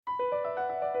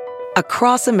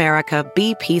Across America,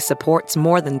 BP supports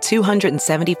more than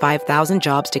 275,000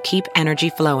 jobs to keep energy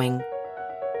flowing.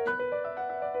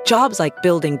 Jobs like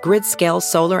building grid-scale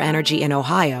solar energy in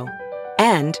Ohio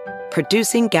and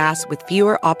producing gas with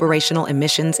fewer operational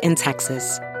emissions in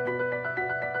Texas.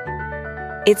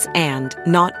 It's and,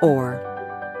 not or.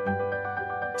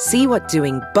 See what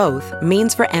doing both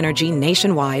means for energy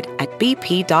nationwide at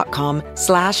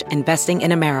bp.com/investing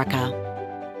in America.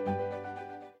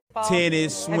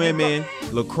 Tennis, swimming,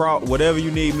 lacrosse, whatever you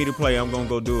need me to play, I'm going to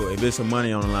go do it. If there's some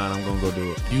money on the line, I'm going to go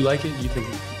do it. You like it? You think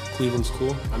Cleveland's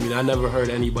cool? I mean, I never heard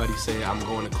anybody say I'm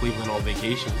going to Cleveland on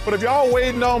vacation. But if y'all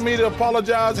waiting on me to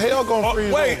apologize, hell gonna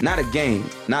freeze. Wait. Not a game.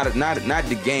 Not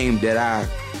the game that I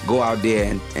go out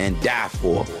there and die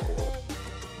for.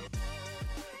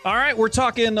 All right, we're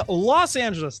talking Los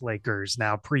Angeles Lakers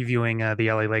now, previewing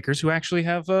the LA Lakers, who actually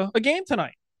have a game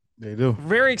tonight. They do.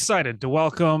 Very excited to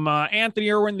welcome Anthony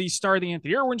Irwin, the star of the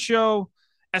Anthony Irwin Show,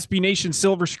 SB Nation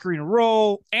Silver Screen and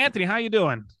Roll. Anthony, how you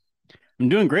doing? I'm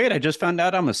doing great. I just found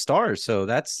out I'm a star, so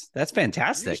that's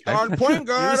fantastic. Starting point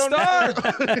guard on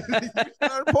that.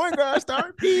 Starting point guard,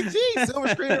 starting PG, Silver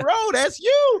Screen and Roll. That's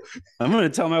you. I'm going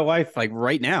to tell my wife like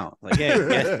right now. Like,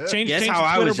 hey, guess how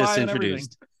I was just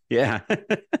introduced. Yeah.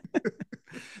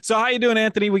 So how you doing,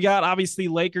 Anthony? We got obviously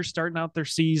Lakers starting out their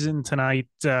season tonight.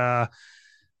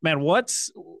 Man, what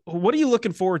are you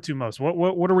looking forward to most?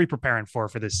 What are we preparing for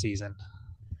this season?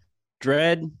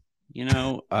 Dread,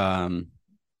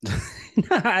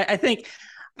 I think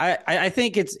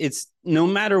it's no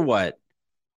matter what,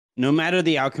 no matter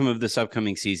the outcome of this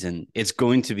upcoming season, it's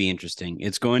going to be interesting.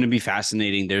 It's going to be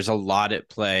fascinating. There's a lot at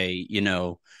play.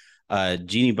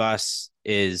 Jeannie Buss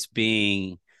is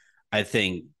being, I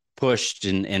think, pushed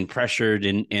and pressured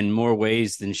in more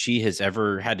ways than she has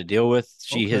ever had to deal with.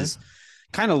 She has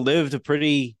kind of lived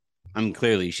clearly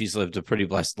she's lived a pretty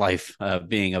blessed life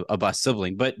being a Buss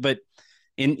sibling, but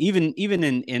even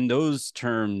in those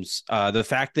terms, the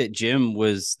fact that Jim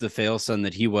was the fail son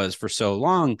that he was for so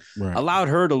long allowed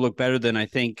her to look better than I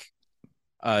think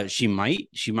she might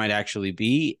actually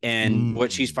be. And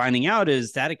what she's finding out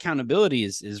is that accountability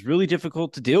is really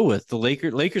difficult to deal with. The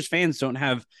Lakers fans don't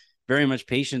have very much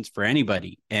patience for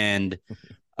anybody, and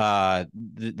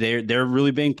they're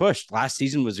really being pushed. Last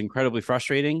season was incredibly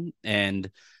frustrating,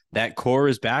 and that core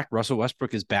is back. Russell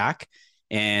Westbrook is back.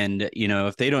 And,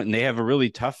 if they don't, and they have a really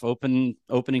tough opening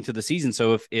to the season.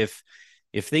 So if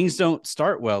things don't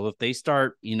start well, if they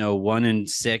start,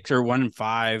 1-6 or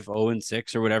 1-5,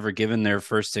 0-6 or whatever, given their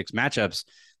first 6 matchups,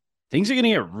 things are going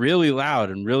to get really loud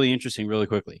and really interesting really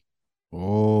quickly.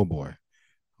 Oh boy.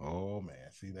 Oh man.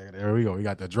 See, there we go. We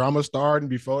got the drama starting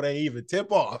before they even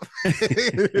tip off.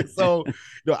 So,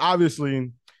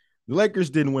 obviously the Lakers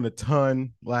didn't win a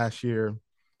ton last year,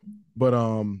 but,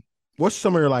 what's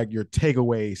some of your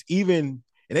takeaways, and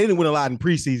they didn't win a lot in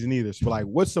preseason either. So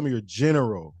what's some of your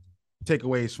general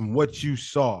takeaways from what you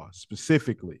saw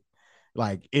specifically,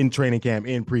 in training camp,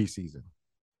 in preseason?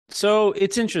 So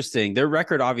it's interesting. Their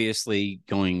record, obviously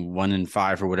going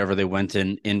 1-5 or whatever they went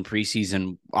in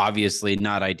preseason, obviously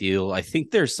not ideal. I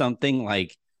think there's something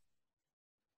like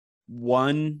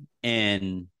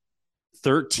 1-13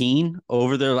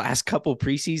 over their last couple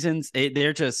preseasons.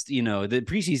 They're just, the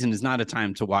preseason is not a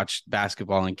time to watch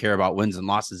basketball and care about wins and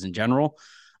losses in general.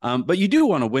 But you do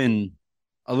want to win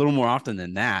a little more often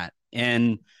than that.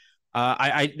 And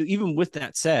I even with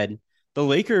that said, the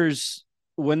Lakers,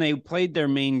 when they played their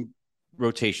main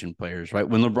rotation players, right,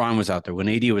 when LeBron was out there, when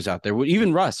AD was out there,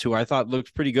 even Russ, who I thought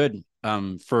looked pretty good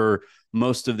for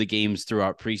most of the games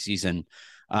throughout preseason,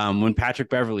 when Patrick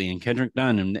Beverley and Kendrick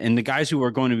Nunn and the guys who were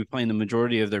going to be playing the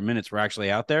majority of their minutes were actually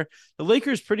out there, the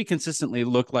Lakers pretty consistently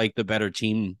looked like the better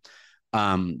team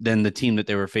than the team that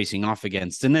they were facing off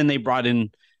against. And then they brought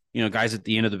in, guys at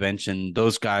the end of the bench, and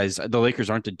those guys, the Lakers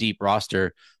aren't a deep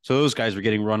roster. So those guys were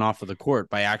getting run off of the court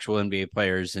by actual NBA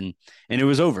players, and it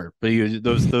was over. But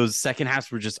those second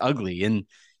halves were just ugly. And,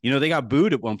 they got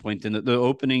booed at one point in the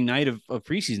opening night of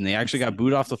preseason. They actually got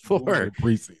booed off the floor.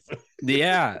 Preseason.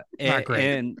 Yeah. Not great.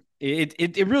 And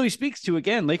it really speaks to,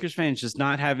 again, Lakers fans just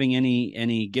not having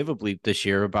any give a bleep this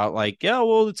year about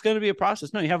it's going to be a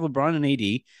process. No, you have LeBron and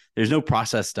AD. There's no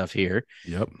process stuff here.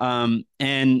 Yep. And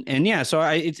yeah, so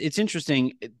it's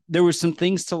interesting. There were some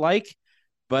things to like,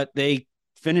 but they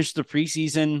finished the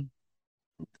preseason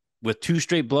with 2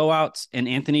 straight blowouts, and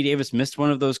Anthony Davis missed one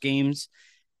of those games.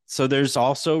 So there's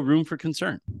also room for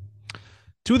concern.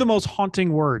 2 of the most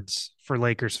haunting words for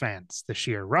Lakers fans this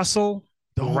year: Russell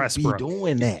Westbrook. Don't be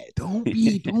doing that. Don't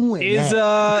be doing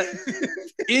that.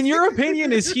 In your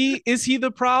opinion, is he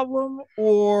the problem,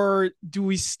 or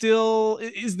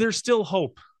is there still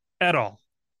hope at all?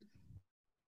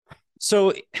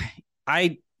 So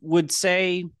I would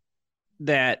say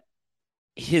that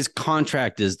his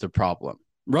contract is the problem.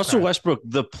 Russell Westbrook,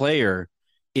 the player,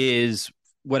 is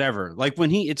whatever. Like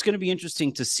it's going to be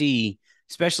interesting to see,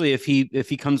 especially if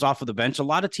he comes off of the bench. A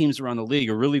lot of teams around the league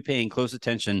are really paying close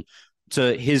attention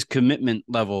to his commitment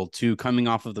level to coming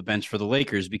off of the bench for the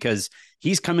Lakers, because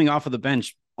he's coming off of the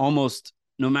bench almost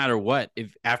no matter what,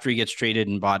 if after he gets traded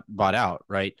and bought out,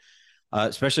 right?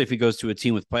 Especially if he goes to a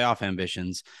team with playoff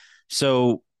ambitions.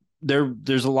 So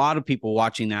there's a lot of people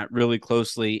watching that really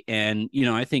closely. And,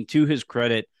 I think to his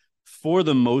credit, for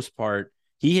the most part,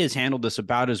 he has handled this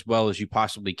about as well as you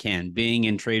possibly can, being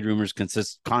in trade rumors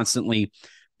constantly,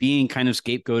 being kind of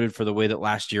scapegoated for the way that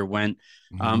last year went.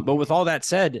 But with all that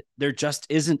said, there just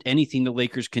isn't anything the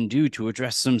Lakers can do to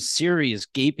address some serious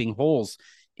gaping holes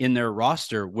in their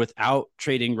roster without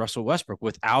trading Russell Westbrook,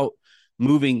 without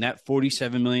moving that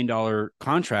 $47 million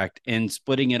contract and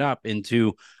splitting it up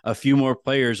into a few more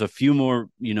players, a few more,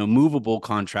 movable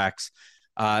contracts.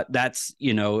 That's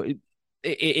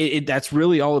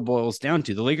really all it boils down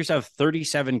to. The Lakers have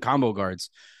 37 combo guards.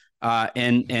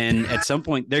 And at some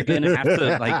point they're going to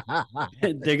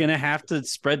have to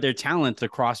spread their talent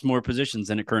across more positions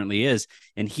than it currently is.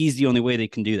 And he's the only way they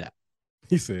can do that.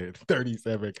 He said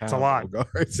 37 combo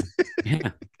guards.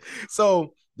 Yeah.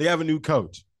 So they have a new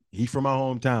coach. He's from my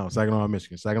hometown, Saginaw,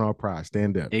 Michigan. Saginaw Pride.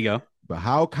 Stand up. There you go. But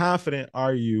how confident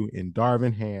are you in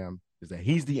Darvin Ham is that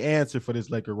he's the answer for this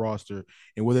Laker roster?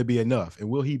 And will there be enough? And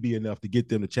will he be enough to get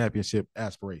them to championship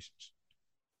aspirations?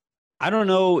 I don't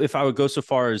know if I would go so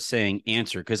far as saying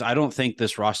answer, because I don't think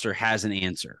this roster has an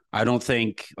answer. I don't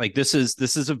think this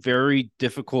is a very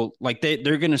difficult,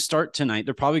 they're going to start tonight.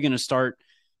 They're probably going to start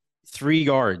 3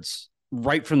 guards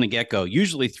right from the get-go.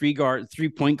 Usually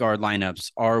 3-point guard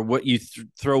lineups are what you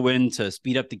throw in to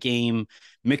speed up the game,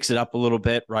 mix it up a little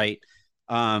bit, right?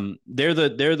 They're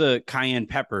the cayenne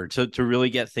pepper to really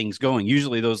get things going.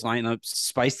 Usually those lineups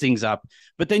spice things up,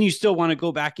 but then you still want to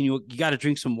go back and you got to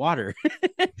drink some water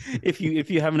if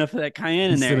you have enough of that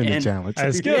cayenne in there. And challenge.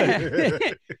 That's good.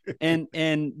 Yeah.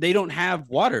 and they don't have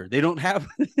water. They don't have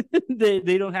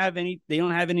they don't have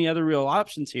any other real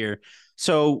options here.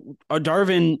 So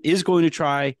Darvin is going to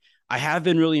try. I have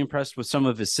been really impressed with some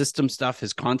of his system stuff,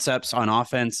 his concepts on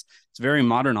offense. It's very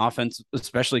modern offense,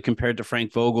 especially compared to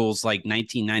Frank Vogel's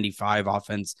 1995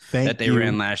 offense that they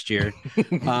ran last year.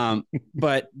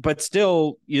 But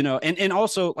still, and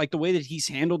also the way that he's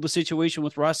handled the situation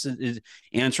with Russ is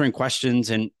answering questions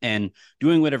and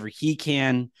doing whatever he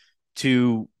can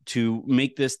to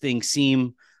make this thing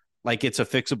seem like it's a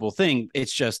fixable thing.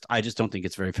 I just don't think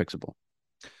it's very fixable.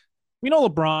 We know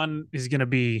LeBron is going to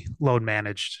be load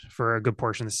managed for a good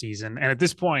portion of the season. And at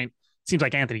this point, it seems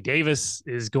like Anthony Davis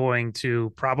is going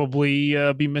to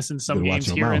probably be missing some games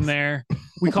here and there.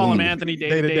 We call him Anthony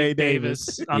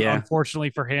Davis, unfortunately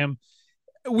for him.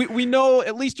 We know,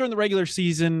 at least during the regular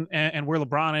season and where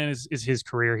LeBron is his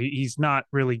career, he's not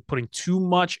really putting too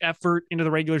much effort into the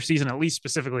regular season, at least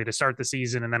specifically to start the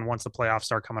season. And then once the playoffs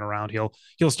start coming around,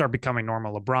 he'll start becoming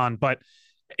normal LeBron. But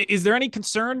is there any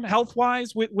concern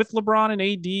health-wise with LeBron and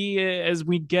AD as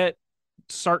we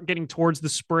start getting towards the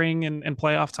spring and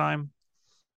playoff time?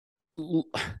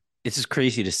 It's just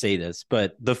crazy to say this,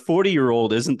 but the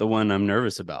 40-year-old isn't the one I'm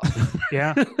nervous about.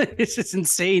 Yeah. It's just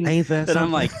insane that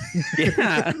I'm like,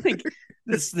 I think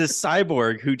this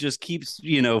cyborg who just keeps,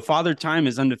 Father Time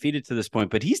is undefeated to this point,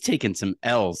 but he's taken some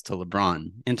L's to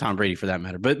LeBron and Tom Brady for that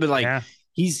matter. But yeah.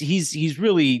 He's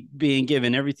really being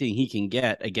given everything he can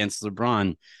get against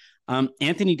LeBron.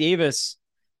 Anthony Davis.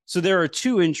 So there are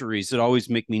 2 injuries that always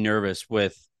make me nervous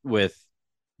with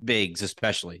bigs,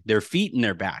 especially their feet and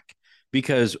their back,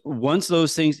 because once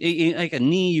those things, like a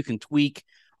knee, you can tweak.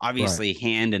 Obviously,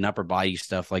 hand and upper body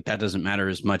stuff that doesn't matter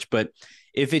as much. But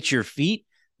if it's your feet,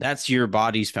 that's your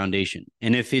body's foundation,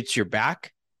 and if it's your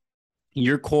back,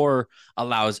 your core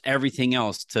allows everything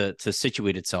else to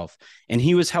situate itself. And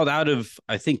he was held out of,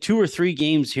 I think, 2 or 3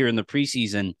 games here in the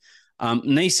preseason.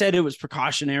 And they said it was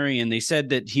precautionary, and they said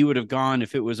that he would have gone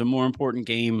if it was a more important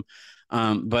game.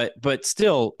 But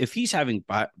still, if he's having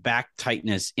back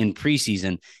tightness in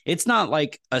preseason, it's not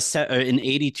like an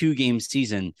 82 game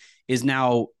season is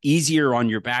now easier on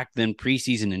your back than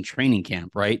preseason and training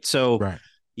camp. Right. So,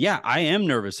 yeah, I am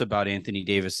nervous about Anthony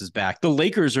Davis's back. The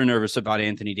Lakers are nervous about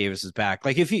Anthony Davis's back.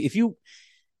 With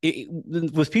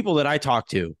people that I talk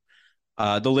to,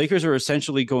 the Lakers are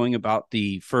essentially going about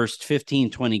the first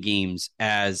 15, 20 games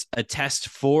as a test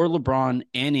for LeBron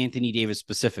and Anthony Davis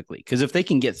specifically. Because if they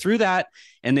can get through that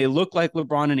and they look like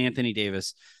LeBron and Anthony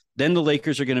Davis, then the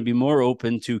Lakers are going to be more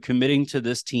open to committing to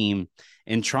this team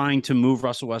and trying to move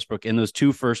Russell Westbrook and those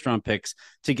 2 first-round picks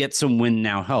to get some win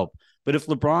now help. But if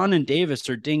LeBron and Davis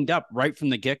are dinged up right from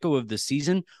the get-go of the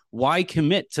season, why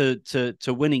commit to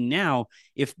winning now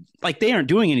if like they aren't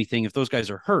doing anything if those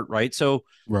guys are hurt, right? So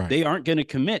they aren't going to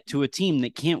commit to a team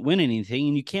that can't win anything,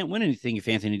 and you can't win anything if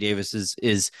Anthony Davis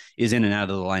is in and out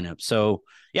of the lineup. So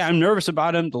yeah, I'm nervous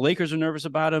about him. The Lakers are nervous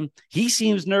about him. He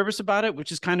seems nervous about it,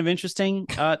 which is kind of interesting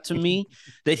to me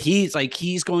that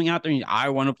he's going out there and I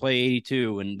want to play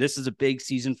 82 and this is a big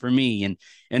season for me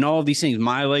and all of these things.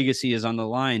 My legacy is on the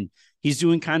line. He's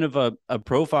doing kind of a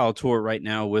profile tour right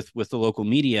now with the local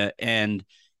media, and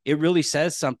it really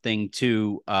says something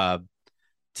to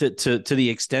the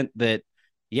extent that,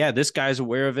 yeah, this guy's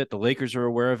aware of it. The Lakers are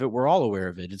aware of it. We're all aware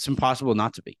of it. It's impossible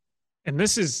not to be. And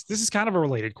this is kind of a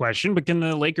related question, but can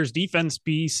the Lakers defense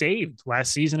be saved?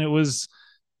 Last season, it was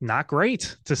not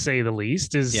great, to say the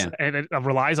least. And it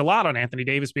relies a lot on Anthony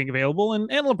Davis being available and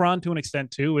LeBron to an extent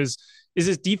too. Is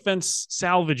his defense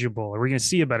salvageable? Are we going to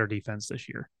see a better defense this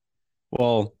year?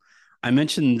 Well, I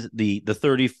mentioned the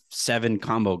 37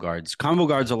 combo guards. Combo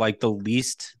guards are like the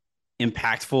least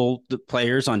impactful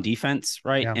players on defense,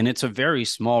 right? Yeah. And it's a very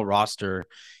small roster.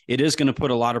 It is going to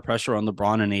put a lot of pressure on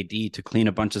LeBron and AD to clean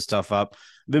a bunch of stuff up.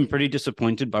 I've been pretty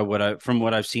disappointed by what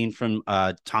I've seen from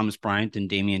Thomas Bryant and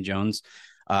Damian Jones.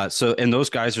 And those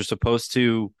guys are supposed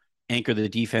to anchor the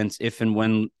defense if and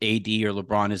when AD or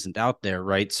LeBron isn't out there,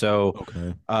 right? So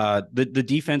the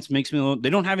defense makes me they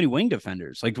don't have any wing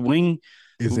defenders. Like the wing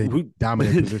is a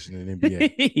dominant position in the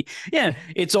NBA. Yeah,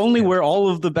 it's only where all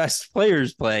of the best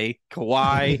players play.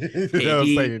 Kawhi,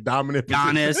 AD, dominant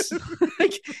Giannis.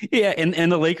 Yeah,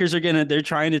 and the Lakers they're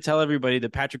trying to tell everybody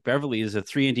that Patrick Beverley is a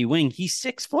 3-and-D wing. He's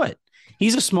 6 foot.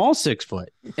 He's a small 6 foot.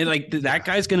 And like that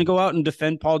guy's going to go out and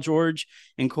defend Paul George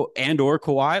and or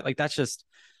Kawhi. Like that's just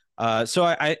so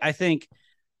I think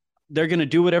they're going to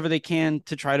do whatever they can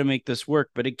to try to make this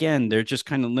work. But again, they're just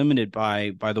kind of limited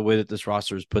by the way that this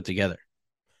roster is put together.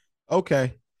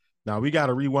 Okay. Now we got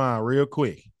to rewind real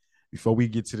quick before we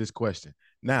get to this question.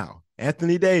 Now,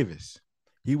 Anthony Davis,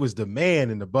 he was the man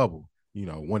in the bubble,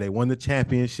 when they won the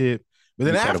championship. But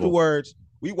then afterwards,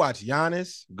 we watched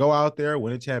Giannis go out there,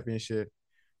 win a championship.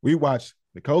 We watched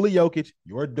Nikola Jokic,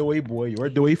 your Dewey boy, your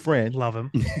Dewey friend. Love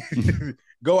him.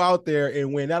 Go out there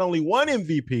and win not only one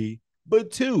MVP,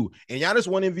 but 2. And Giannis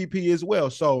won MVP as well.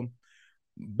 So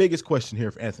biggest question here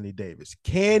for Anthony Davis.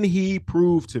 Can he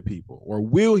prove to people, or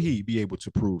will he be able to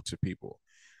prove to people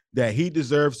that he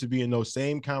deserves to be in those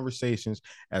same conversations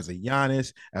as a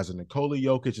Giannis, as a Nikola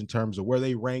Jokic in terms of where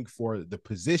they rank for the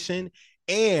position?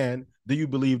 And do you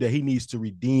believe that he needs to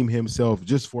redeem himself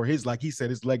just for his, like he said,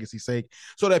 his legacy's sake,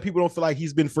 so that people don't feel like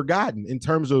he's been forgotten in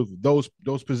terms of those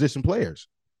position players?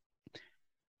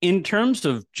 In terms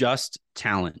of just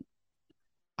talent,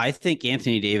 I think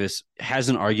Anthony Davis has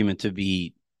an argument to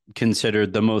be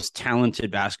considered the most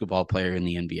talented basketball player in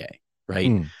the NBA,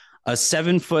 right? A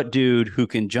 7-foot dude who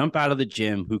can jump out of the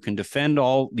gym, who can defend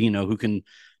who can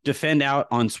defend out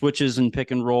on switches and pick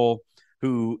and roll,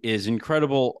 who is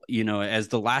incredible, as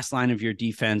the last line of your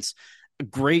defense, a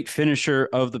great finisher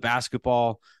of the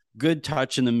basketball, good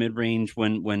touch in the mid-range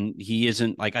when he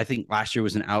isn't, like, I think last year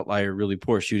was an outlier, really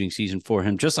poor shooting season for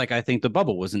him, just like I think the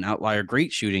bubble was an outlier,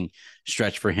 great shooting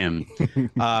stretch for him.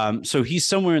 So he's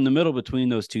somewhere in the middle between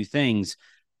those two things.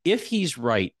 If he's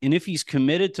right, and if he's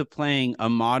committed to playing a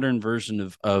modern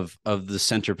version of the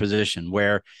center position,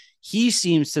 where he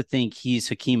seems to think he's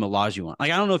Hakeem Olajuwon.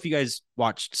 Like, I don't know if you guys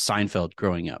watched Seinfeld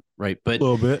growing up, right? But a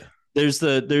little bit. There's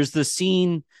the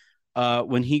scene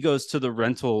when he goes to the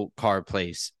rental car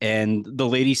place and the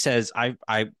lady says,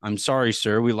 I'm sorry,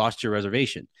 sir, we lost your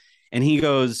reservation. And he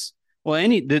goes, well,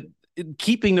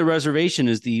 keeping the reservation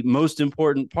is the most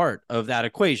important part of that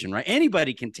equation, right?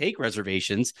 Anybody can take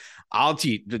reservations.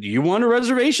 Do you want a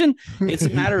reservation? It's a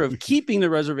matter of keeping the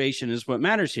reservation is what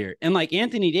matters here. And like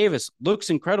Anthony Davis looks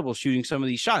incredible shooting some of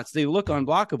these shots. They look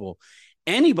unblockable.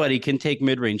 Anybody can take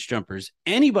mid-range jumpers.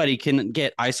 Anybody can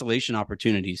get isolation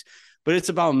opportunities, but it's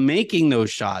about making those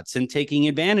shots and taking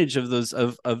advantage of those,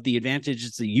 of the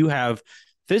advantages that you have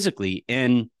physically.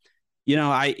 And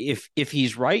if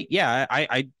he's right,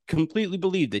 I completely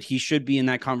believe that he should be in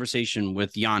that conversation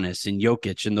with Giannis and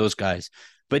Jokic and those guys,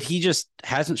 but he just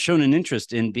hasn't shown an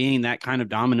interest in being that kind of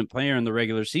dominant player in the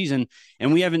regular season.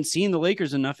 And we haven't seen the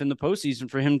Lakers enough in the postseason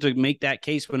for him to make that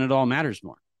case when it all matters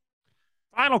more.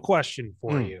 Final question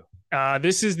for you.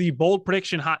 This is the bold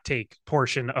prediction hot take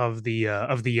portion of the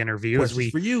interview. Questions as we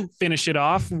for you. Finish it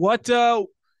off.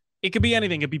 It could be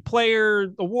anything. It could be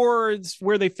player awards,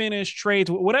 where they finish,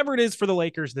 trades, whatever it is for the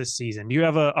Lakers this season. You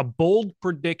have a bold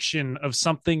prediction of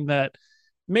something that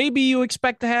maybe you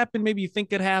expect to happen, maybe you think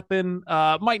could happen,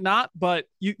 might not, but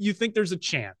you think there's a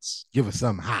chance. Give us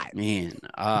something hot. Man,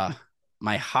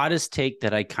 my hottest take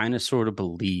that I kind of sort of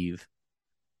believe,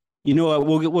 you know what,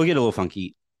 we'll get a little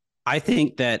funky. I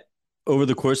think that over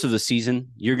the course of the season,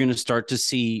 you're going to start to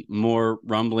see more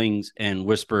rumblings and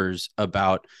whispers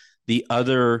about the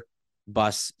other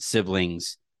Buss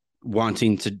siblings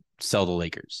wanting to sell the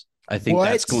Lakers. I think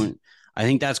that's going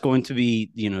to be,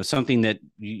 something that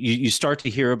you start to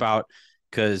hear about,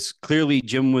 because clearly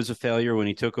Jim was a failure when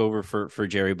he took over for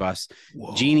Jerry Buss.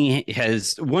 Whoa. Jeannie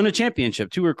has won a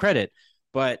championship, to her credit,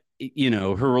 but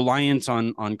her reliance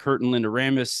on Kurt and Linda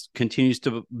Ramis continues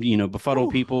to befuddle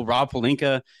people. Rob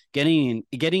Pelinka getting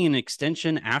an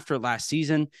extension after last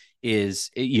season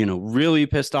is really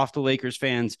pissed off the Lakers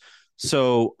fans.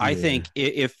 So I think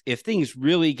if things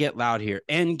really get loud here,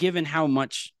 and given how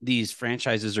much these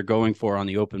franchises are going for on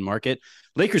the open market,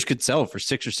 Lakers could sell for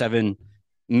 $6 or $7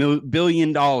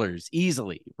 billion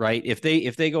easily, right? If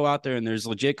they go out there and there's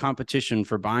legit competition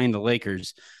for buying the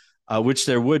Lakers, which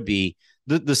there would be,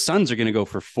 the Suns are going to go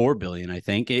for $4 billion, I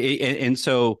think. And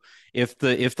so if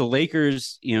the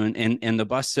Lakers, and the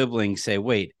Buss siblings say,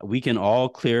 wait, we can all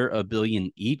clear $1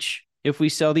 billion each if we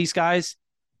sell these guys,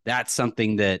 that's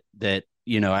something that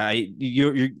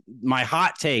you're my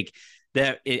hot take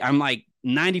that I'm like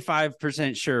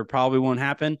 95% sure probably won't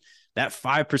happen. That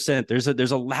 5%,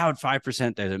 there's a loud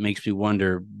 5% there that makes me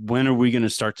wonder, when are we going to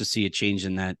start to see a change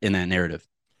in that narrative?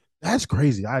 That's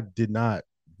crazy. I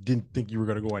didn't think you were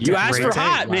going to go on. You asked for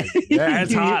hot, man.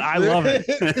 That's hot. I love it.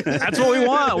 That's what we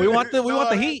want. We want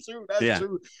the heat. True.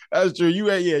 That's true.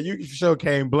 You sure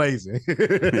came blazing.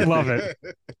 Love it.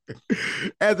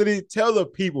 Anthony, tell the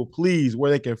people, please, where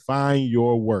they can find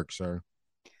your work, sir.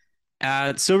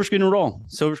 Silver Screen and Roll.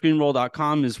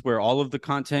 SilverScreenRoll.com is where all of the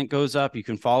content goes up. You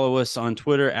can follow us on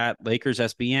Twitter at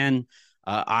LakersSBN.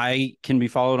 I can be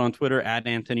followed on Twitter at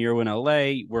Anthony Irwin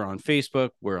LA. We're on Facebook.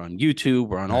 We're on YouTube.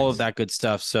 We're on all of that good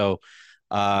stuff. So,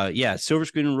 Silver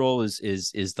Screen and Roll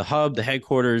is the hub, the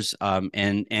headquarters.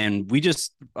 And we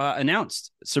just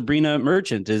announced Sabrina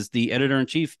Merchant is the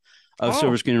editor-in-chief of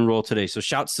Silver Screen and Roll today. So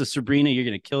shouts to Sabrina. You're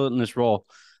going to kill it in this role.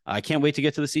 I can't wait to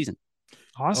get to the season.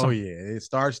 Awesome. Oh, yeah. It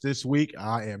starts this week.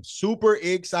 I am super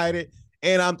excited.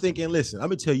 And I'm thinking, listen, I'm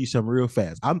going to tell you something real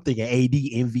fast. I'm thinking AD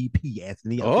MVP,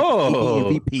 Anthony.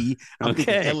 MVP.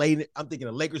 Thinking LA. I'm thinking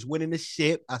the Lakers winning the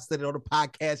ship. I said it on the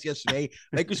podcast yesterday.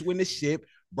 Lakers win the ship.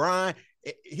 Brian,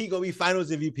 he going to be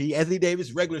finals MVP. Anthony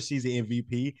Davis, regular season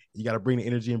MVP. You got to bring the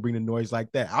energy and bring the noise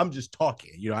like that. I'm just talking.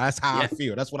 That's how I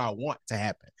feel. That's what I want to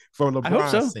happen for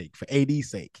LeBron's sake, for AD's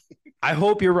sake. I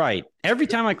hope you're right. Every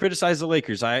time I criticize the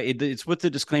Lakers, it's with the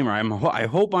disclaimer. I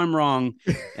hope I'm wrong,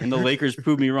 and the Lakers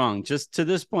prove me wrong. Just to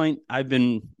this point, I've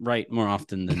been right more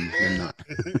often than not.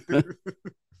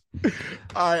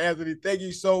 All right, Anthony, thank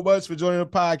you so much for joining the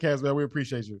podcast, man. We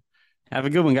appreciate you. Have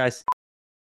a good one, guys.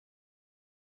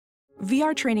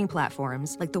 VR training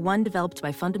platforms, like the one developed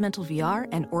by Fundamental VR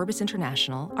and Orbis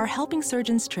International, are helping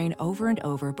surgeons train over and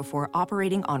over before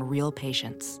operating on real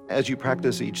patients. As you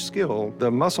practice each skill,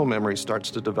 the muscle memory starts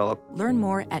to develop. Learn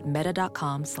more at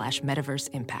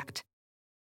meta.com/metaverseimpact.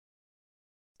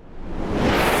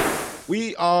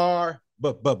 We are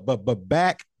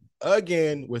back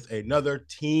again with another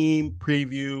team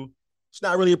preview. It's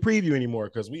not really a preview anymore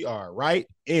because we are right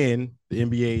in the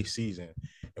NBA season.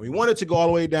 And we wanted to go all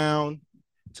the way down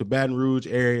to Baton Rouge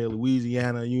area,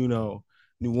 Louisiana, New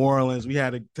Orleans. We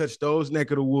had to touch those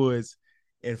neck of the woods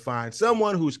and find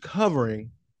someone who's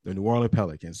covering the New Orleans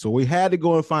Pelicans. So we had to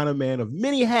go and find a man of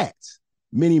many hats,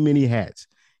 many hats.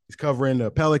 He's covering the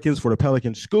Pelicans for the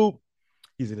Pelican Scoop.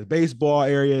 He's in the baseball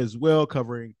area as well,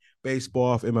 covering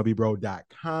baseball for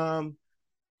MLBBro.com.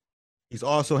 He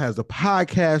also has the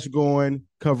podcast going,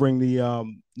 covering the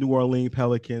New Orleans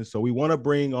Pelicans. So we want to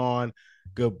bring on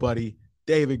good buddy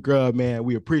David Grubb, man.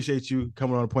 We appreciate you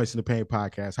coming on the Points in the Paint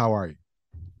podcast. How are you?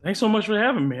 Thanks so much for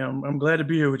having me. I'm glad to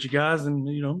be here with you guys,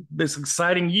 and this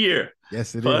exciting year.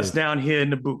 Yes, it for is. Us down here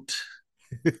in the boot.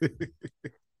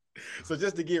 So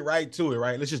just to get right to it,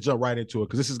 right? Let's just jump right into it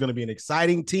because this is going to be an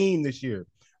exciting team this year.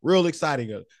 Real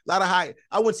exciting. A lot of high,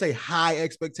 I wouldn't say high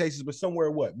expectations, but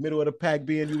somewhere middle of the pack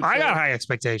being. I got high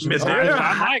expectations.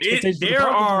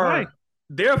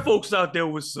 There are folks out there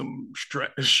with some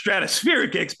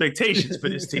stratospheric expectations for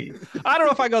this team. I don't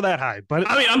know if I go that high, but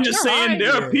I'm just saying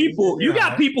there are people. You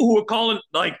got people who are calling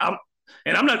I'm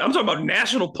talking about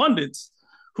national pundits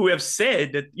who have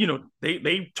said that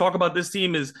they talk about this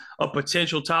team as a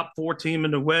potential top 4 team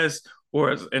in the West,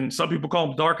 and some people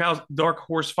call them dark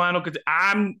horse final.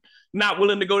 I'm not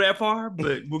willing to go that far,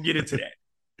 but we'll get into that.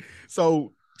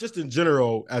 So, just in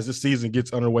general, as the season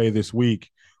gets underway this week,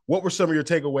 what were some of your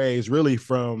takeaways really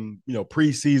from,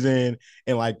 preseason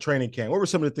and like training camp? What were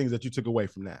some of the things that you took away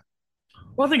from that?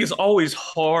 Well, I think it's always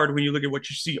hard when you look at what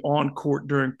you see on court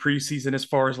during preseason as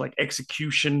far as like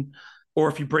execution, or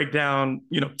if you break down,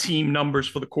 team numbers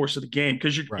for the course of the game,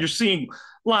 because you're seeing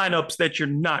lineups that you're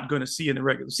not going to see in the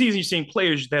regular season. You're seeing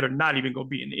players that are not even going to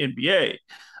be in the NBA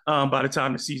by the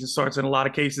time the season starts in a lot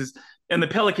of cases. And the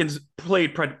Pelicans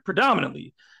played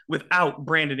predominantly without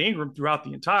Brandon Ingram throughout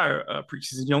the entire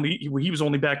preseason. He was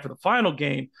only back for the final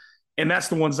game, and that's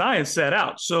the one Zion sat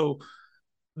out. So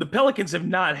the Pelicans have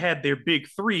not had their big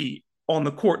three on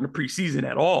the court in the preseason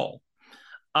at all.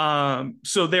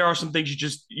 So there are some things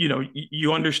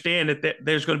you understand that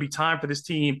there's going to be time for this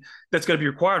team that's going to be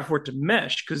required for it to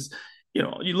mesh. Because, you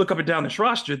look up and down this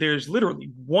roster, there's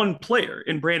literally one player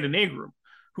in Brandon Ingram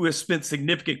who has spent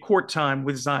significant court time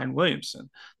with Zion Williamson.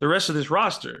 The rest of this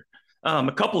roster,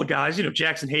 a couple of guys,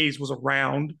 Jackson Hayes was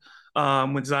around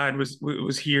when Zion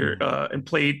was here and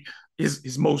played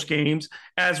his most games,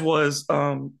 as was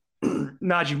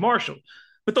Najee Marshall.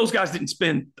 But those guys didn't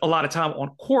spend a lot of time on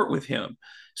court with him.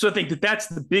 So I think that's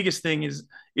the biggest thing is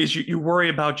you worry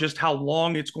about just how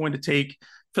long it's going to take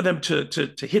for them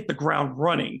to hit the ground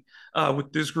running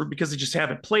with this group, because they just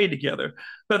haven't played together.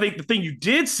 But I think the thing you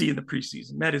did see in the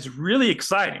preseason that is really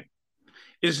exciting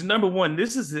is, number one,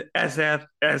 this is as an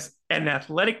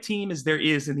athletic team as there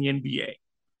is in the NBA.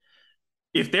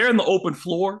 If they're in the open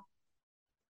floor,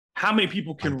 how many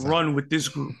people can run with this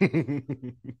group?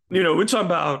 We're talking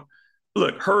about,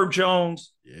 look, Herb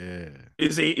Jones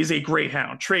is a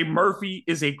greyhound. Trey Murphy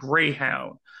is a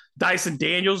greyhound. Dyson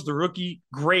Daniels, the rookie,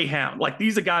 greyhound. Like,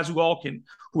 these are guys who are 6'6",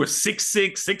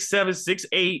 6'7",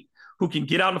 6'8", who can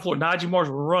get out on the floor. Najee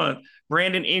Marshall will run.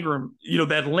 Brandon Ingram,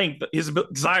 that length, his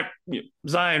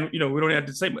Zion, we don't have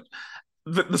to say much.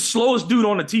 The slowest dude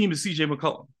on the team is CJ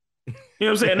McCollum. You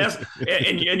know what I'm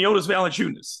saying? And Jonas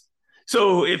Valanciunas.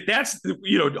 So if that's,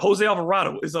 Jose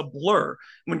Alvarado is a blur.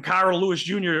 When Kyra Lewis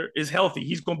Jr. is healthy,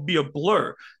 he's going to be a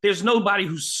blur. There's nobody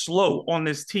who's slow on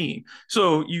this team.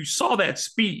 So you saw that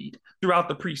speed throughout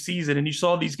the preseason, and you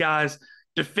saw these guys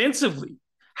defensively,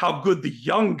 how good the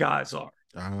young guys are.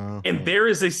 And there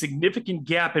is a significant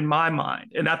gap in my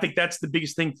mind. And I think that's the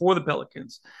biggest thing for the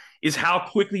Pelicans, is how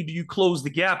quickly do you close the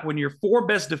gap when your four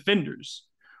best defenders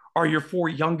are your four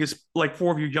of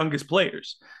your youngest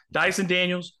players. Dyson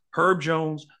Daniels, Herb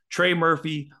Jones, Trey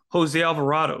Murphy, Jose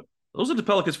Alvarado. Those are the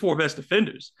Pelicans' four best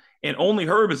defenders, and only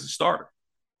Herb is a starter.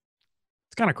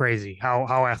 It's kind of crazy how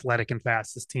athletic and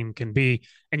fast this team can be.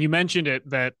 And you mentioned it,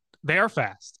 that they are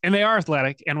fast and they are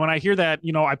athletic. And when I hear that,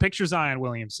 I picture Zion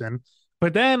Williamson,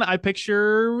 but then I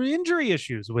picture injury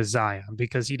issues with Zion,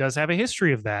 because he does have a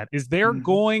history of that. Is there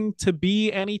going to be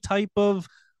any type of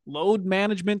load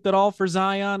management at all for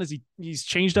Zion? He's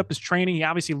changed up his training? He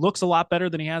obviously looks a lot better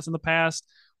than he has in the past.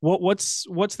 What's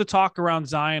the talk around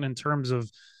Zion in terms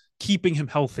of keeping him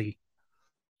healthy?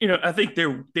 I think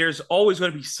there's always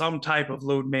going to be some type of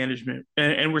load management,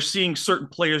 and we're seeing certain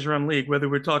players around the league, whether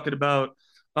we're talking about,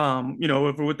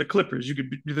 if we're with the Clippers,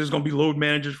 there's going to be load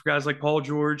managers for guys like Paul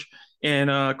George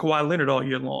and Kawhi Leonard all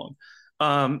year long.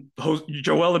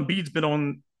 Joel Embiid's been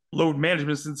on load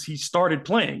management since he started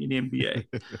playing in the NBA.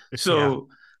 So,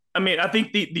 I mean, I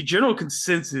think the general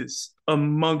consensus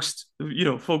amongst,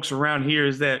 folks around here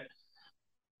is that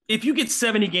if you get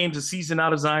 70 games a season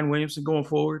out of Zion Williamson going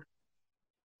forward,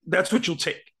 that's what you'll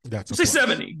take. Say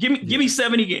 70. Give me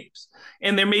 70 games.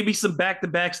 And there may be some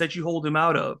back-to-backs that you hold him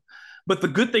out of. But the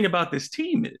good thing about this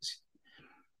team is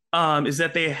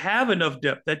that they have enough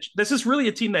depth that this is really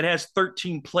a team that has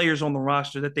 13 players on the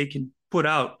roster that they can put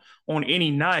out on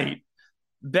any night.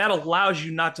 That allows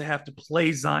you not to have to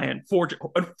play Zion,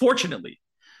 unfortunately,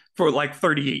 for like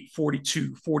 38,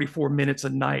 42, 44 minutes a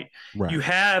night. Right. You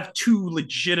have two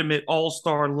legitimate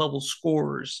all-star level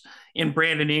scorers in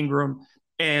Brandon Ingram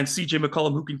and CJ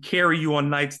McCollum, who can carry you on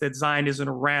nights that Zion isn't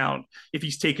around if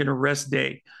he's taking a rest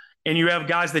day. And you have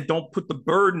guys that don't put the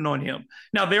burden on him.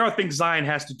 Now, there are things Zion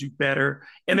has to do better,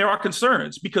 and there are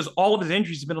concerns because all of his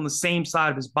injuries have been on the same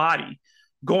side of his body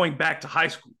going back to high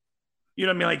school. You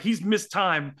know what I mean? Like, he's missed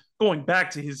time going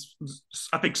back to his,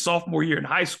 I think, sophomore year in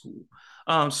high school.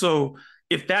 So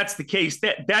if that's the case,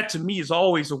 that to me is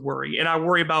always a worry. And I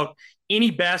worry about any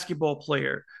basketball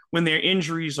player when their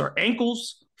injuries are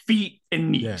ankles, feet,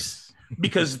 and knees,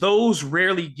 because those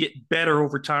rarely get better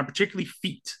over time, particularly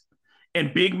feet.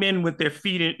 And big men with their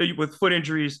feet, with foot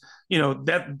injuries,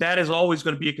 that is always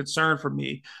going to be a concern for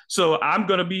me. So I'm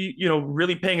going to be,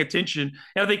 really paying attention.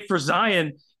 And I think for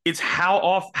Zion, it's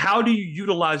how do you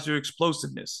utilize your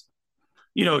explosiveness?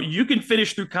 You can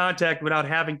finish through contact without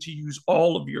having to use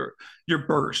all of your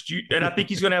burst. And I think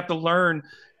he's going to have to learn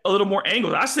a little more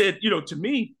angles. I said, to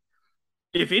me,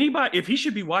 if he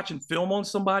should be watching film on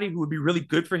somebody who would be really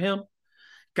good for him,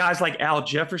 guys like Al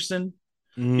Jefferson,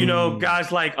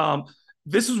 guys like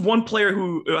this is one player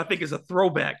who I think is a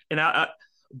throwback, and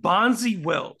Bonzi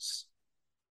Wells.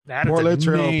 That Portland is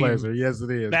a name. Trailblazer. Yes, it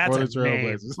is. That's Portland a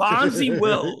name. Trailblazers. Bonzi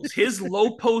Wells, his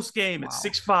low post game at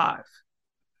 6'5".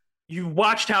 You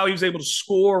watched how he was able to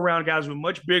score around guys who were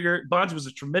much bigger. Bonzi was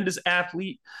a tremendous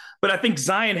athlete, but I think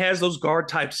Zion has those guard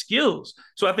type skills.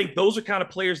 So I think those are kind of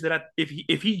players that if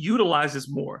he utilizes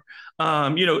more,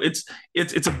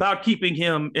 it's about keeping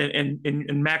him and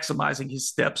maximizing his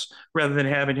steps rather than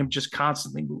having him just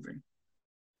constantly moving.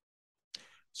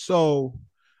 So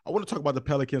I want to talk about the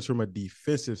Pelicans from a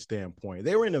defensive standpoint.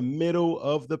 They were in the middle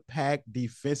of the pack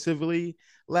defensively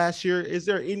last year. Is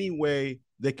there any way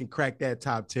they can crack that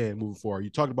top 10 moving forward? You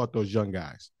talked about those young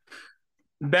guys.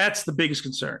 That's the biggest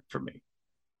concern for me.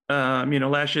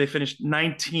 Last year they finished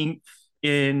 19th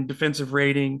in defensive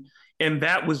rating, and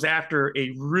that was after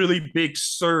a really big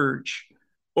surge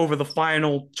over the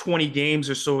final 20 games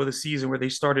or so of the season where they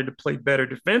started to play better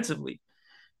defensively.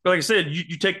 But like I said,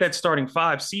 you take that starting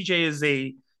five. CJ is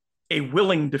a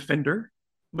willing defender,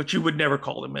 but you would never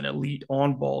call him an elite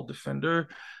on-ball defender.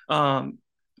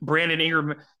 Brandon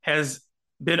Ingram has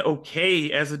been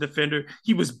okay as a defender.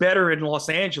 He was better in Los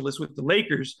Angeles with the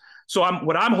Lakers. So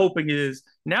what I'm hoping is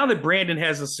now that Brandon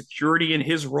has a security in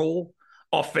his role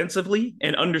offensively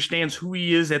and understands who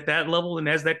he is at that level and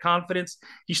has that confidence,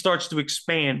 he starts to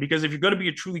expand. Because if you're going to be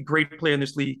a truly great player in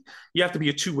this league, you have to be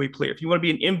a two-way player. If you want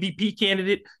to be an MVP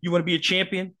candidate, you want to be a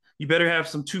champion, you better have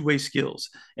some two-way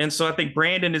skills. And so I think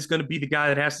Brandon is going to be the guy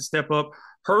that has to step up.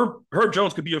 Herb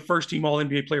Jones could be a first-team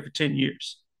All-NBA player for 10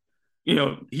 years.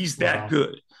 He's that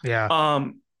good. Yeah.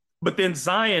 But then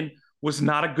Zion was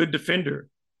not a good defender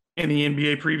in the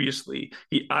NBA previously.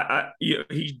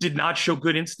 He did not show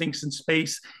good instincts in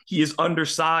space. He is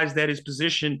undersized at his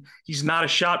position. He's not a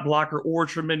shot blocker or a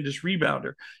tremendous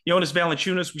rebounder. Jonas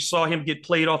Valanciunas, we saw him get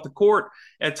played off the court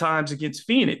at times against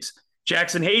Phoenix.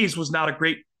 Jackson Hayes is not a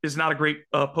great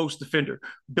post defender.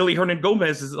 Billy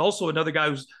Hernan-Gomez is also another guy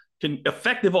who's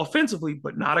effective offensively,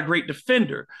 but not a great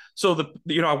defender. So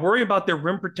I worry about their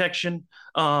rim protection.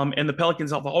 And the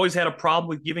Pelicans have always had a problem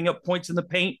with giving up points in the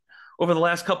paint over the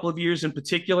last couple of years in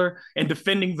particular, and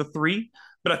defending the three.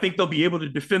 But I think they'll be able to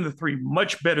defend the three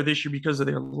much better this year because of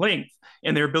their length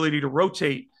and their ability to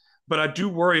rotate. But I do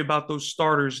worry about those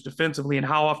starters defensively and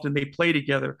how often they play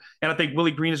together. And I think Willie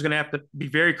Green is going to have to be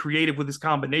very creative with his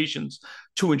combinations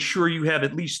to ensure you have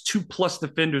at least 2+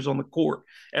 defenders on the court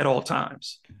at all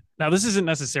times. Now, this isn't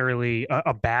necessarily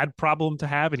a bad problem to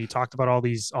have, and you talked about all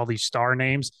these star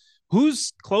names.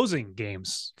 Who's closing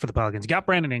games for the Pelicans? You got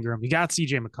Brandon Ingram, you got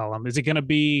CJ McCollum. Is it going to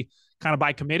be kind of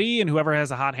by committee and whoever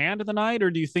has a hot hand of the night, or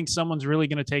do you think someone's really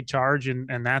going to take charge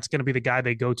and that's going to be the guy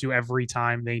they go to every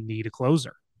time they need a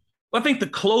closer? Well, I think the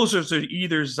closers are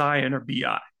either Zion or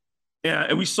BI.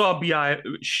 And we saw BI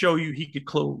show you he could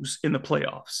close in the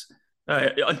playoffs.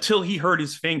 Until he hurt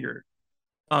his finger,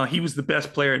 he was the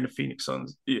best player in the Phoenix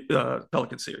Suns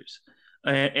Pelican series.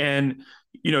 And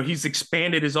he's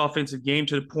expanded his offensive game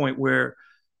to the point where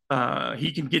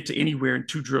he can get to anywhere in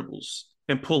 2 dribbles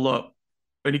and pull up,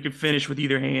 and he can finish with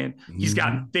either hand. Mm-hmm. He's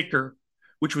gotten thicker,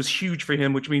 which was huge for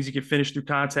him, which means he can finish through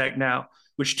contact now,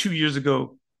 which 2 years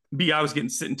ago, B.I. was getting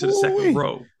sitting to the second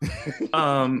row.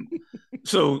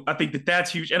 So I think that's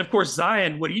huge. And of course,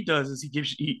 Zion, what he does is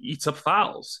he eats up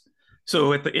fouls.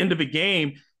 So at the end of a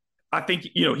game, I think,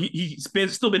 he's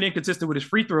still been inconsistent with his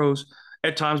free throws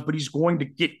at times, but he's going to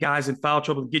get guys in foul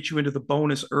trouble and get you into the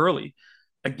bonus early.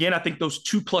 Again, I think those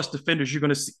 2+ defenders, you're going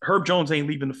to see. Herb Jones ain't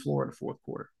leaving the floor in the fourth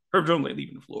quarter. Herb Jones ain't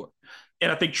leaving the floor.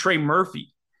 And I think Trey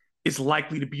Murphy is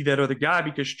likely to be that other guy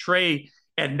because Trey,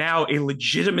 at now a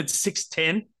legitimate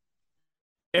 6'10",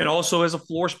 and also as a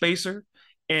floor spacer,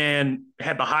 and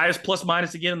had the highest plus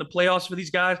minus again in the playoffs for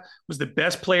these guys, was the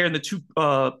best player in the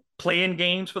 2 play-in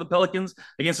games for the Pelicans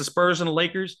against the Spurs and the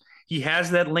Lakers. He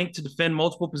has that length to defend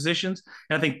multiple positions.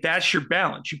 And I think that's your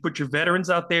balance. You put your veterans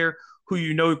out there who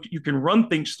you can run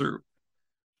things through.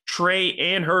 Trey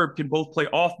and Herb can both play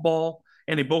off ball,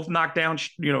 and they both knock down,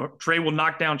 Trey will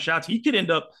knock down shots.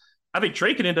 I think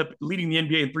Trey could end up leading the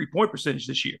NBA in 3-point percentage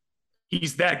this year.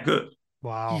 He's that good.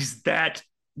 Wow. He's that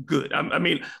good. I'm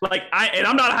not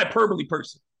a hyperbole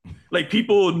person. Like,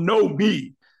 people know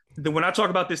me when I talk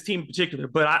about this team in particular,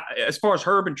 but as far as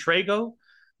Herb and Trey go,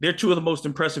 they're 2 of the most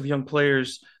impressive young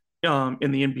players in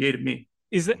the NBA to me.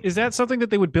 Is that something that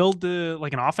they would build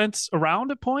like an offense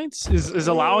around at points? Is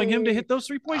allowing him to hit those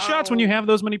 3-point shots when you have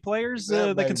those many players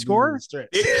that can score?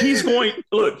 He's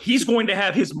going to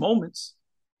have his moments.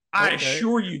 Okay. I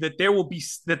assure you that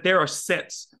there are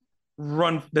sets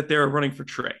that they're running for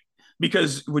Trey,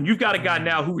 because when you've got a guy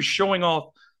now who is showing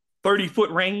off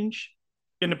 30-foot range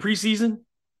in the preseason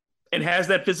and has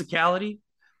that physicality.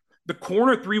 The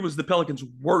corner three was the Pelicans'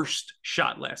 worst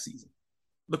shot last season.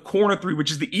 The corner three,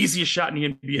 which is the easiest shot in the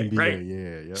NBA, right?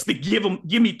 Yeah. Just to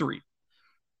give me three.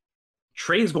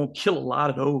 Trey is going to kill a lot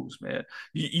of those, man.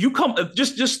 You come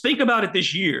just think about it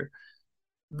this year.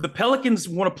 The Pelicans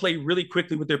want to play really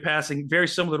quickly with their passing, very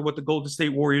similar to what the Golden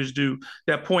State Warriors do.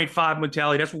 That 0.5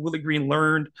 mentality. That's what Willie Green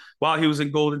learned while he was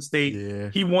in Golden State. Yeah.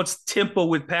 He wants tempo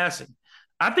with passing.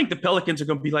 I think the Pelicans are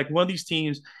going to be like one of these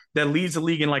teams that leads the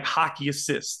league in like hockey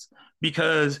assists,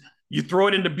 because you throw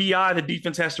it into BI, the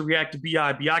defense has to react to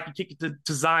BI. BI can kick it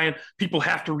to Zion. People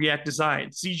have to react to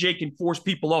Zion. CJ can force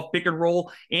people off pick and roll,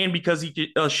 and because he can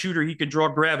a shooter, he can draw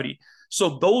gravity.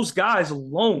 So those guys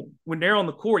alone, when they're on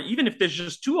the court, even if there's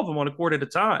just two of them on the court at a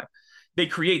time, they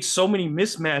create so many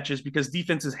mismatches because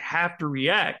defenses have to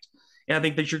react. And I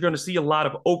think that you're going to see a lot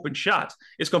of open shots.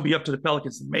 It's going to be up to the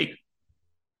Pelicans to make it.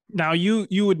 Now, you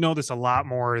would know this a lot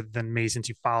more than me since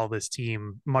you follow this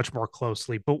team much more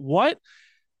closely. But what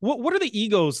are the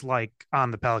egos like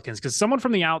on the Pelicans? Because someone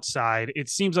from the outside, it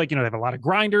seems like, they have a lot of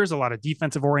grinders, a lot of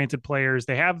defensive-oriented players.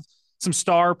 They have some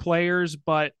star players,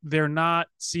 but they're not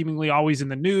seemingly always in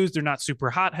the news. They're not super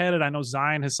hot-headed. I know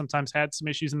Zion has sometimes had some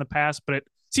issues in the past, but it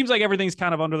seems like everything's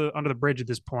kind of under the bridge at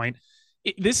this point.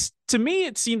 To me,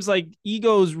 it seems like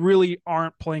egos really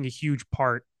aren't playing a huge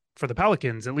part for the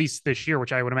Pelicans, at least this year,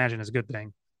 which I would imagine is a good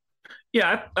thing.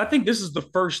 Yeah, I think this is the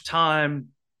first time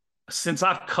since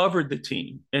I've covered the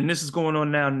team, and this is going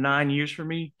on now 9 years for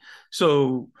me.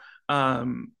 So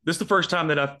this is the first time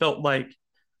that I felt like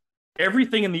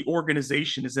everything in the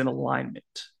organization is in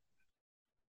alignment.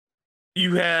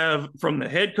 You have from the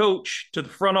head coach to the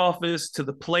front office to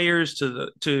the players to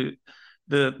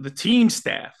the team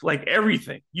staff, like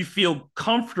everything. You feel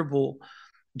comfortable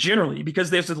generally because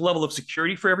there's a level of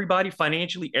security for everybody.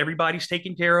 Financially, everybody's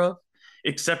taken care of,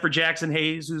 except for Jackson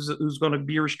Hayes, who's going to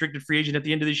be a restricted free agent at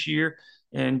the end of this year.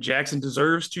 And Jackson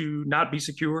deserves to not be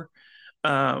secure.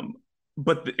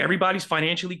 But everybody's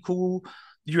financially cool.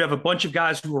 You have a bunch of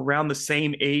guys who are around the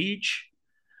same age,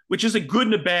 which is a good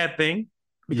and a bad thing,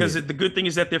 because the good thing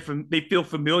is that they feel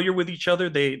familiar with each other.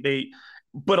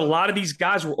 But a lot of these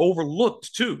guys were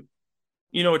overlooked too.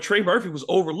 Trey Murphy was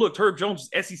overlooked. Herb Jones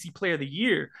was SEC Player of the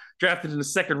Year, drafted in the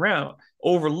second round,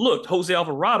 overlooked. Jose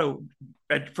Alvarado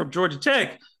from Georgia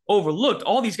Tech, overlooked.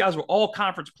 All these guys were all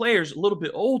conference players, a little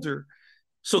bit older.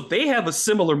 So they have a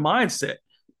similar mindset.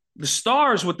 The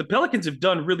Stars, what the Pelicans have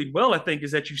done really well, I think,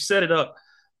 is that you set it up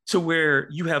to where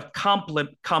you have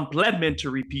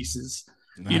complementary pieces,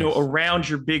 nice, around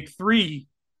your big three.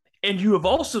 And you have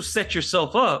also set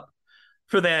yourself up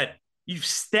for that. You've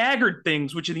staggered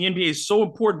things, which in the NBA is so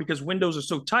important because windows are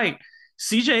so tight.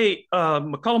 CJ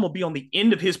McCollum will be on the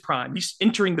end of his prime. He's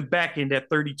entering the back end at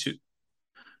 32.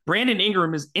 Brandon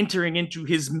Ingram is entering into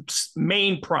his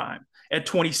main prime at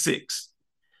 26.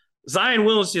 Zion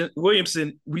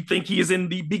Williamson, we think he is in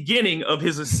the beginning of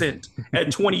his ascent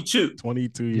at 22.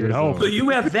 22 years old. So you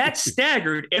have that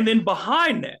staggered, and then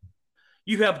behind that,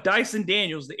 you have Dyson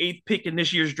Daniels, the 8th pick in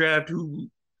this year's draft, who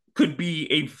could be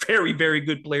a very, very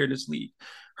good player in this league.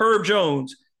 Herb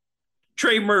Jones,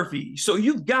 Trey Murphy. So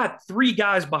you've got 3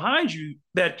 guys behind you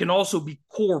that can also be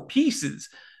core pieces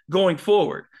going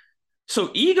forward. So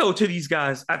ego to these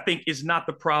guys, I think, is not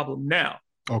the problem now.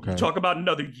 Okay. You talk about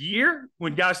another year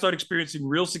when guys start experiencing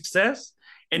real success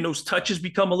and those touches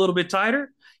become a little bit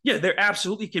tighter. Yeah, there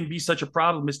absolutely can be such a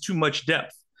problem as too much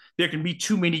depth. There can be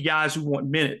too many guys who want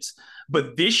minutes.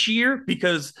 But this year,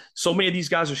 because so many of these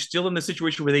guys are still in the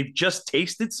situation where they've just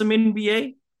tasted some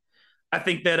NBA, I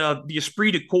think that the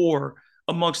esprit de corps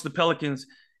amongst the Pelicans,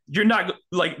 you're not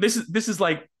like this is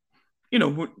like,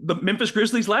 the Memphis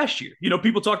Grizzlies last year.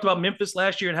 People talked about Memphis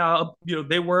last year and how,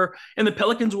 they were, and the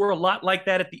Pelicans were a lot like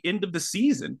that at the end of the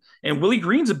season. And Willie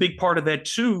Green's a big part of that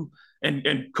too.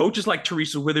 And coaches like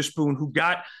Teresa Witherspoon, who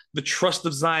got the trust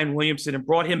of Zion Williamson and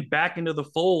brought him back into the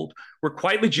fold, were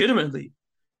quite legitimately.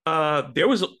 There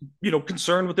was,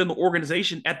 concern within the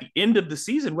organization at the end of the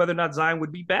season whether or not Zion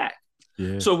would be back.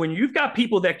 Yeah. So when you've got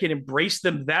people that can embrace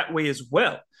them that way as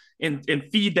well, and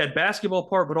feed that basketball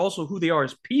part, but also who they are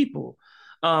as people,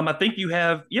 I think you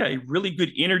have, a really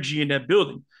good energy in that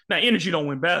building. Now, energy don't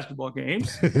win basketball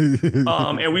games.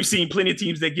 And we've seen plenty of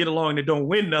teams that get along that don't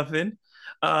win nothing.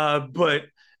 But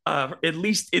at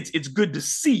least it's good to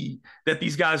see that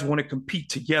these guys want to compete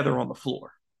together on the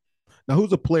floor. Now,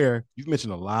 who's a player? You've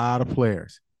mentioned a lot of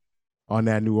players on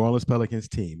that New Orleans Pelicans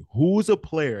team. Who's a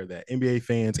player that NBA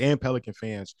fans and Pelican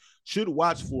fans should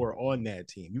watch for on that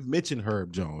team? You've mentioned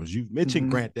Herb Jones. You've mentioned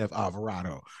Grant F.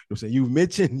 Alvarado. You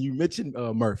mentioned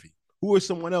Murphy. Who is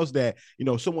someone else that,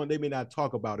 someone they may not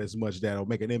talk about as much that'll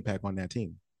make an impact on that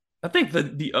team? I think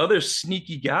the other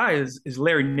sneaky guy is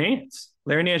Larry Nance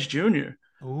Jr.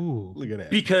 Ooh, look at that.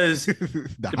 Because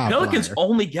the Pelicans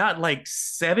only got like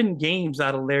 7 games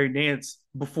out of Larry Nance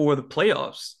before the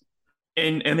playoffs.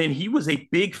 And then he was a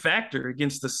big factor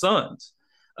against the Suns.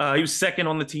 He was second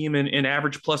on the team in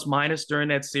average plus minus during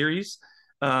that series.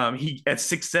 He at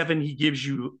 6'7", he gives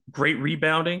you great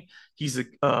rebounding. He's an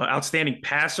outstanding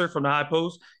passer from the high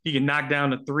post. He can knock down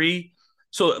the three.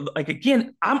 So, like,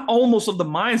 again, I'm almost of the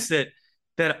mindset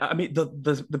that,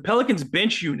 the Pelicans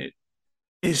bench unit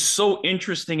is so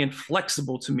interesting and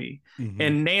flexible to me. Mm-hmm.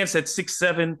 And Nance at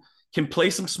 6'7" can play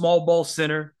some small ball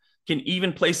center, can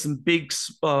even play some big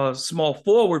small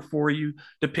forward for you,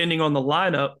 depending on the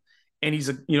lineup. And he's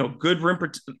a good rim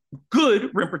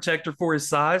protector for his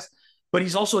size, but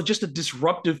he's also just a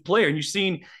disruptive player. And you've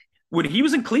seen when he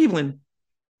was in Cleveland,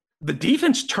 the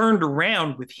defense turned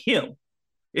around with him.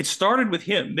 It started with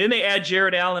him. Then they add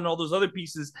Jared Allen and all those other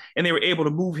pieces, and they were able to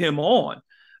move him on.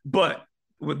 But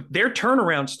their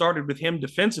turnaround started with him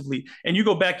defensively. And you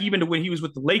go back even to when he was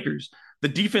with the Lakers, the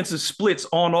defensive splits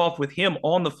on off with him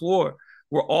on the floor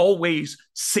were always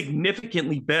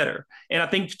significantly better. And I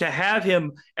think to have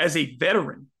him as a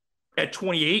veteran at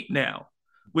 28 now,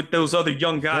 with those other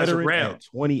young guys veteran around. At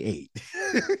 28.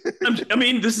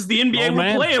 This is the NBA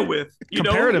we're playing with.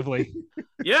 Comparatively.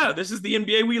 Yeah, this is the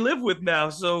NBA we live with now.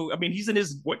 So, he's in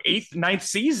his, 8th, 9th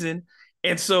season.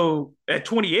 And so at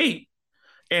 28,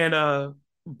 and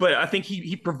but I think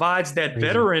he provides that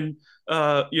veteran,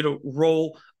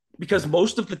 role, because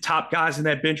most of the top guys in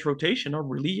that bench rotation are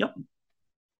really young.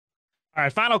 All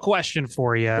right, final question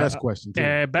for you. Best question,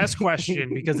 too. Best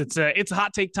question, because it's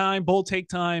hot take time, bold take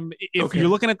time. If you're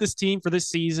looking at this team for this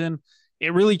season,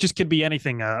 it really just could be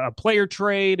anything. A player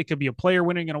trade, it could be a player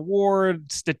winning an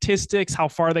award, statistics, how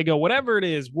far they go, whatever it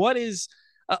is. What is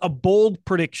a bold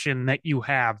prediction that you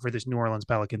have for this New Orleans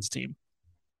Pelicans team?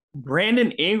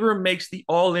 Brandon Ingram makes the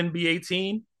All-NBA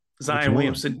team. Zion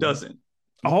Williamson doesn't.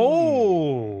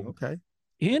 Oh, okay.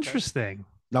 Interesting.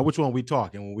 Now, which one we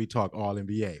talking when we talk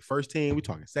All-NBA? First team, we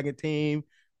talking second team?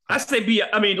 I say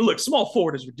look, small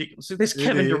forward is ridiculous. There's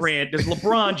Kevin Durant, there's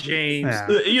LeBron James.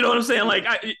 Yeah. You know what I'm saying?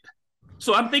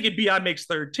 So I'm thinking BI makes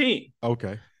third team.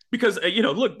 Okay. Because,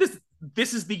 look,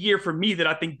 this is the year for me that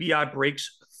I think BI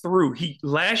breaks through.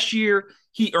 Last year,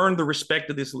 he earned the respect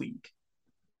of this league.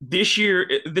 This year,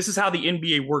 this is how the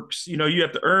NBA works. You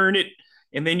have to earn it,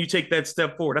 and then you take that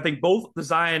step forward. I think both the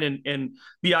Zion and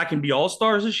BI can be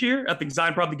all-stars this year. I think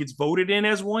Zion probably gets voted in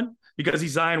as one because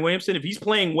he's Zion Williamson. If he's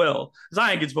playing well,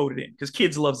 Zion gets voted in because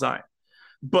kids love Zion.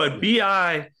 But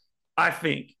BI, I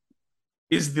think,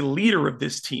 is the leader of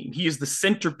this team. He is the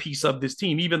centerpiece of this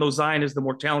team, even though Zion is the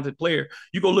more talented player.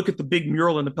 You go look at the big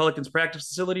mural in the Pelicans practice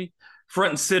facility, front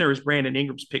and center is Brandon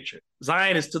Ingram's picture.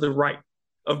 Zion is to the right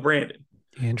of Brandon.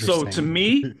 So to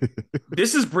me,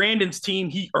 this is Brandon's team.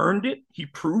 He earned it. He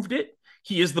proved it.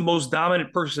 He is the most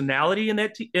dominant personality in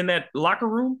that locker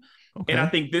room. Okay. And I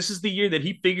think this is the year that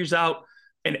he figures out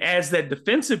and adds that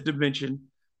defensive dimension.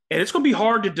 And it's going to be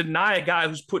hard to deny a guy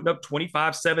who's putting up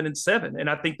 25, 7, and 7. And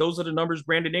I think those are the numbers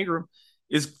Brandon Ingram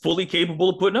is fully capable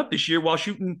of putting up this year while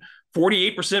shooting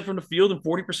 48% from the field and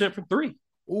 40% from three.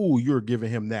 Ooh, you're giving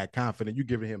him that confidence. You're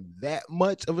giving him that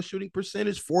much of a shooting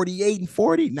percentage, 48 and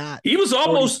 40. Not he was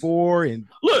almost 4 and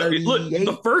look.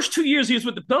 The first 2 years he was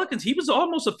with the Pelicans, he was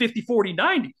almost a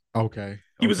 50-40-90. Okay.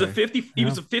 He was a 50. He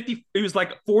was a 50. He was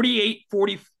like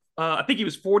 48-40. I think he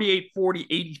was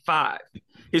 48-40-85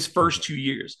 his first 2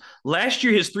 years. Last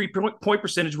year, his 3-point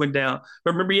percentage went down.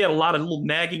 But remember, he had a lot of little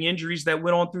nagging injuries that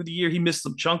went on through the year. He missed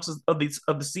some chunks of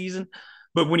the season.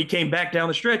 But when he came back down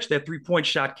the stretch, that 3-point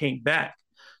shot came back.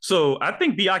 So I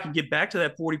think BI can get back to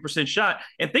that 40% shot.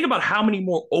 And think about how many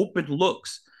more open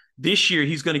looks this year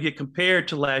he's going to get compared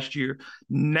to last year.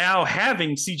 Now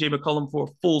having CJ McCollum for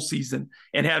a full season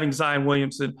and having Zion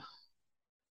Williamson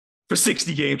for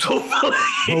 60 games, hopefully.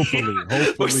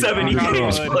 Or 70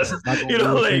 games. Plus,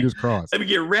 fingers crossed. Let me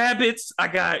get rabbits. I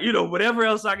got, whatever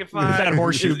else I can find. That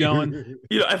horseshoe going.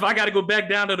 If I got to go back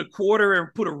down to the quarter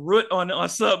and put a root on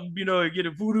something, and get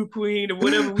a voodoo queen or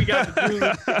whatever we got to do.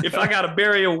 If I got to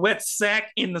bury a wet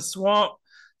sack in the swamp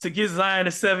to get Zion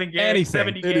to 70 games,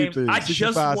 I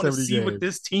just want to see what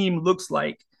this team looks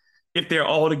like if they're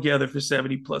all together for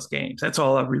 70 plus games. That's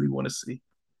all I really want to see.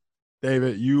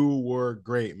 David, you were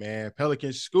great, man.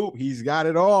 Pelican Scoop, he's got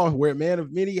it all. We're a man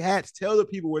of many hats. Tell the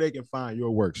people where they can find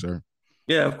your work, sir.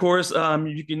 Yeah, of course.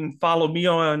 You can follow me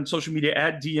on social media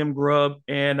at DM Grub,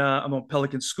 and I'm on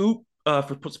Pelican Scoop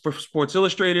for Sports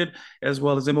Illustrated, as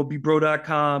well as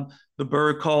MLBBro.com, the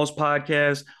Bird Calls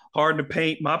podcast. Hard to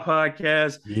Paint, my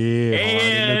podcast.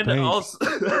 Yeah,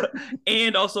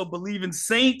 and also Believe in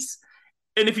Saints.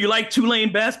 And if you like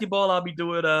Tulane basketball, I'll be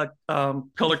doing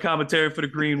color commentary for the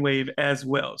Green Wave as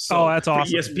well. So that's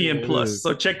awesome. ESPN Plus.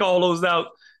 So check all those out.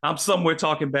 I'm somewhere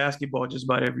talking basketball just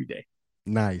about every day.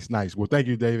 Nice. Well, thank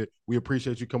you, David. We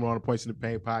appreciate you coming on the Points in the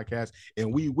Paint podcast,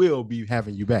 and we will be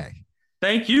having you back.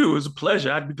 Thank you. It was a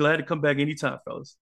pleasure. I'd be glad to come back anytime, fellas.